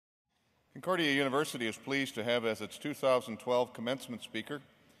Concordia University is pleased to have as its 2012 commencement speaker,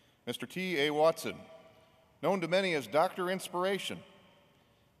 Mr. T.A. Watson, known to many as Dr. Inspiration.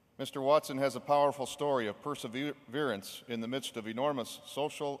 Mr. Watson has a powerful story of perseverance in the midst of enormous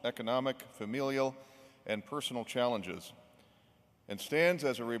social, economic, familial, and personal challenges, and stands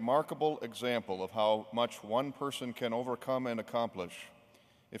as a remarkable example of how much one person can overcome and accomplish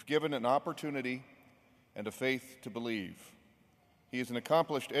if given an opportunity and a faith to believe. He is an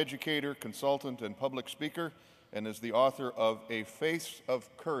accomplished educator, consultant, and public speaker, and is the author of A Face of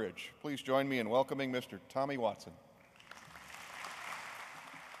Courage. Please join me in welcoming Mr. Tommy Watson.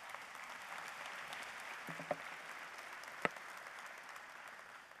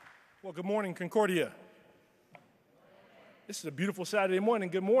 Well, good morning, Concordia. This is a beautiful Saturday morning.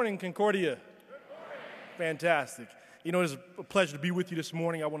 Good morning, Concordia. Good morning. Fantastic. You know, it's a pleasure to be with you this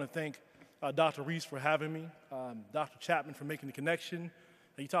morning. I want to thank Dr. Reese for having me, Dr. Chapman for making the connection. And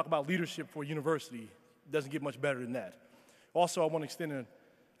you talk about leadership for a university. It doesn't get much better than that. Also, I want to extend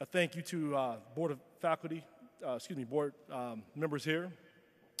a thank you to board members here,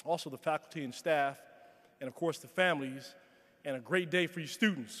 also the faculty and staff, and of course the families, and a great day for you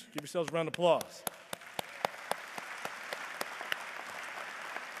students. Give yourselves a round of applause.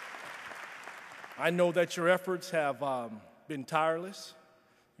 I know that your efforts have been tireless.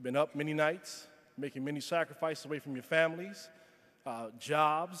 You've been up many nights, making many sacrifices away from your families,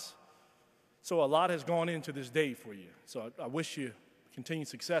 jobs. So a lot has gone into this day for you. So I wish you continued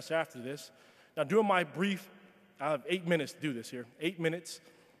success after this. Now, during my brief, I have 8 minutes to do this here, 8 minutes.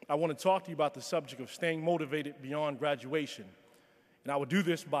 I want to talk to you about the subject of staying motivated beyond graduation. And I will do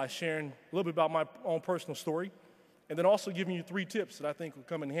this by sharing a little bit about my own personal story, and then also giving you 3 tips that I think will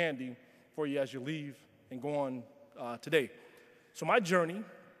come in handy for you as you leave and go on today. So my journey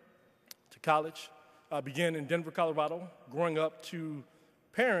to college began in Denver, Colorado, growing up to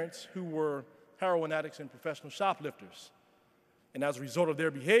parents who were heroin addicts and professional shoplifters. And as a result of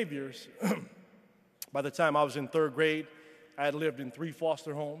their behaviors, by the time I was in 3rd grade, I had lived in 3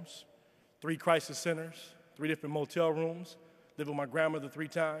 foster homes, 3 crisis centers, 3 different motel rooms, lived with my grandmother 3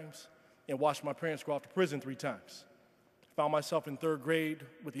 times, and watched my parents go off to prison 3 times. I found myself in 3rd grade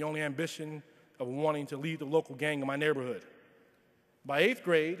with the only ambition of wanting to lead the local gang in my neighborhood. By 8th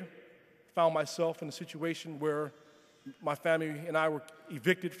grade, I found myself in a situation where my family and I were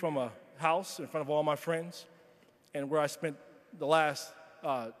evicted from a house in front of all my friends, and where I spent the last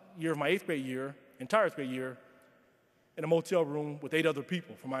year of my 8th grade year, entire 8th grade year, in a motel room with 8 other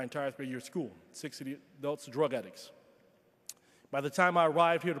people from my entire 8th grade year at school, 6 adults drug addicts. By the time I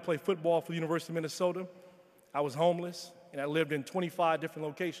arrived here to play football for the University of Minnesota, I was homeless, and I lived in 25 different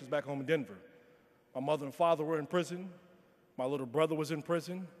locations back home in Denver. My mother and father were in prison. My little brother was in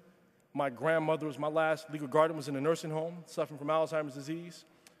prison. My grandmother was my last legal guardian, was in a nursing home, suffering from Alzheimer's disease.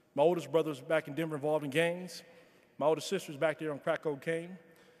 My oldest brother was back in Denver involved in gangs. My older sister was back there on crack cocaine.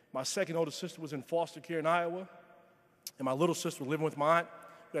 My second oldest sister was in foster care in Iowa. And my little sister was living with my aunt,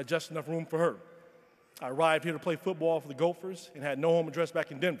 who had just enough room for her. I arrived here to play football for the Gophers and had no home address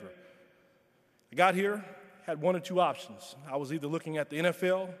back in Denver. I got here, had 1 or 2 options. I was either looking at the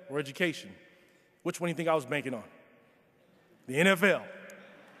NFL or education. Which one do you think I was banking on? The NFL.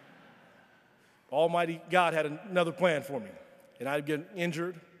 Almighty God had another plan for me. And I'd get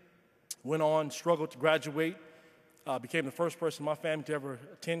injured, went on, struggled to graduate, became the first person in my family to ever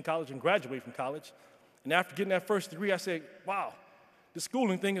attend college and graduate from college. And after getting that first degree, I said, wow, this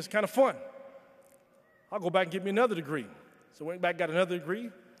schooling thing is kind of fun. I'll go back and get me another degree. So I went back and got another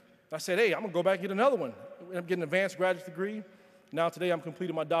degree. I said, hey, I'm going to go back and get another one. I ended up getting an advanced graduate degree. Now today I'm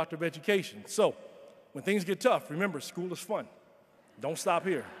completing my Doctor of Education. So when things get tough, remember, school is fun. Don't stop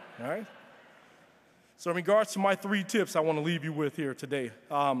here, all right? So in regards to my 3 tips I want to leave you with here today,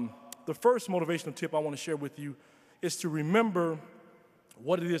 the first motivational tip I want to share with you is to remember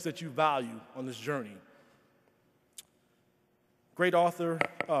what it is that you value on this journey. Great author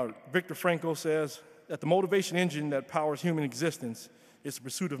Viktor Frankl says that the motivation engine that powers human existence is the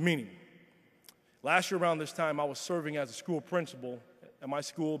pursuit of meaning. Last year around this time, I was serving as a school principal at my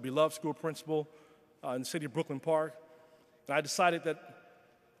school, beloved school principal in the city of Brooklyn Park. And I decided that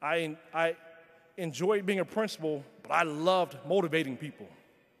I enjoyed being a principal, but I loved motivating people.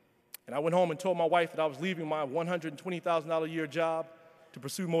 And I went home and told my wife that I was leaving my $120,000 a year job to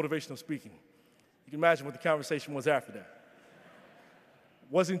pursue motivational speaking. You can imagine what the conversation was after that.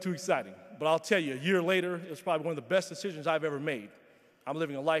 Wasn't too exciting, but I'll tell you, a year later, it was probably one of the best decisions I've ever made. I'm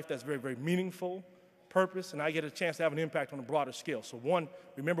living a life that's very, very meaningful, purpose, and I get a chance to have an impact on a broader scale. So 1,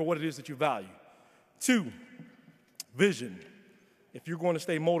 remember what it is that you value. 2, vision. If you're going to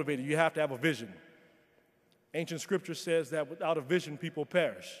stay motivated, you have to have a vision. Ancient scripture says that without a vision, people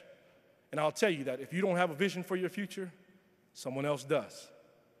perish. And I'll tell you that if you don't have a vision for your future, someone else does.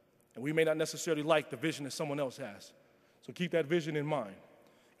 And we may not necessarily like the vision that someone else has. So keep that vision in mind.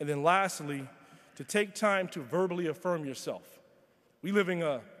 And then lastly, to take time to verbally affirm yourself. We live in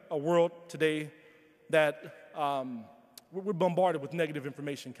a world today that we're bombarded with negative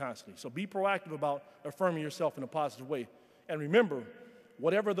information constantly. So be proactive about affirming yourself in a positive way. And remember,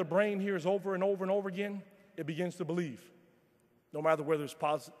 whatever the brain hears over and over and over again, it begins to believe, no matter whether it's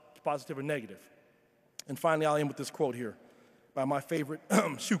positive or negative. And finally, I'll end with this quote here by my favorite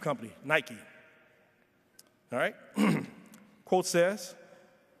shoe company, Nike. All right? Quote says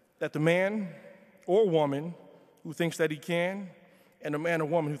that the man or woman who thinks that he can and the man or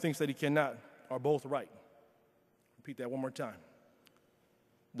woman who thinks that he cannot are both right. Repeat that one more time.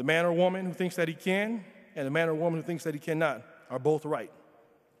 The man or woman who thinks that he can and the man or woman who thinks that he cannot are both right.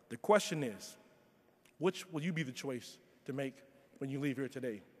 The question is, which will you be the choice to make when you leave here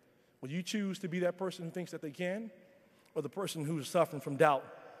today? Will you choose to be that person who thinks that they can, or the person who is suffering from doubt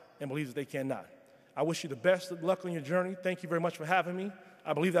and believes that they cannot? I wish you the best of luck on your journey. Thank you very much for having me.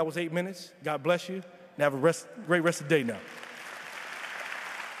 I believe that was 8 minutes. God bless you, and have a great rest of the day now.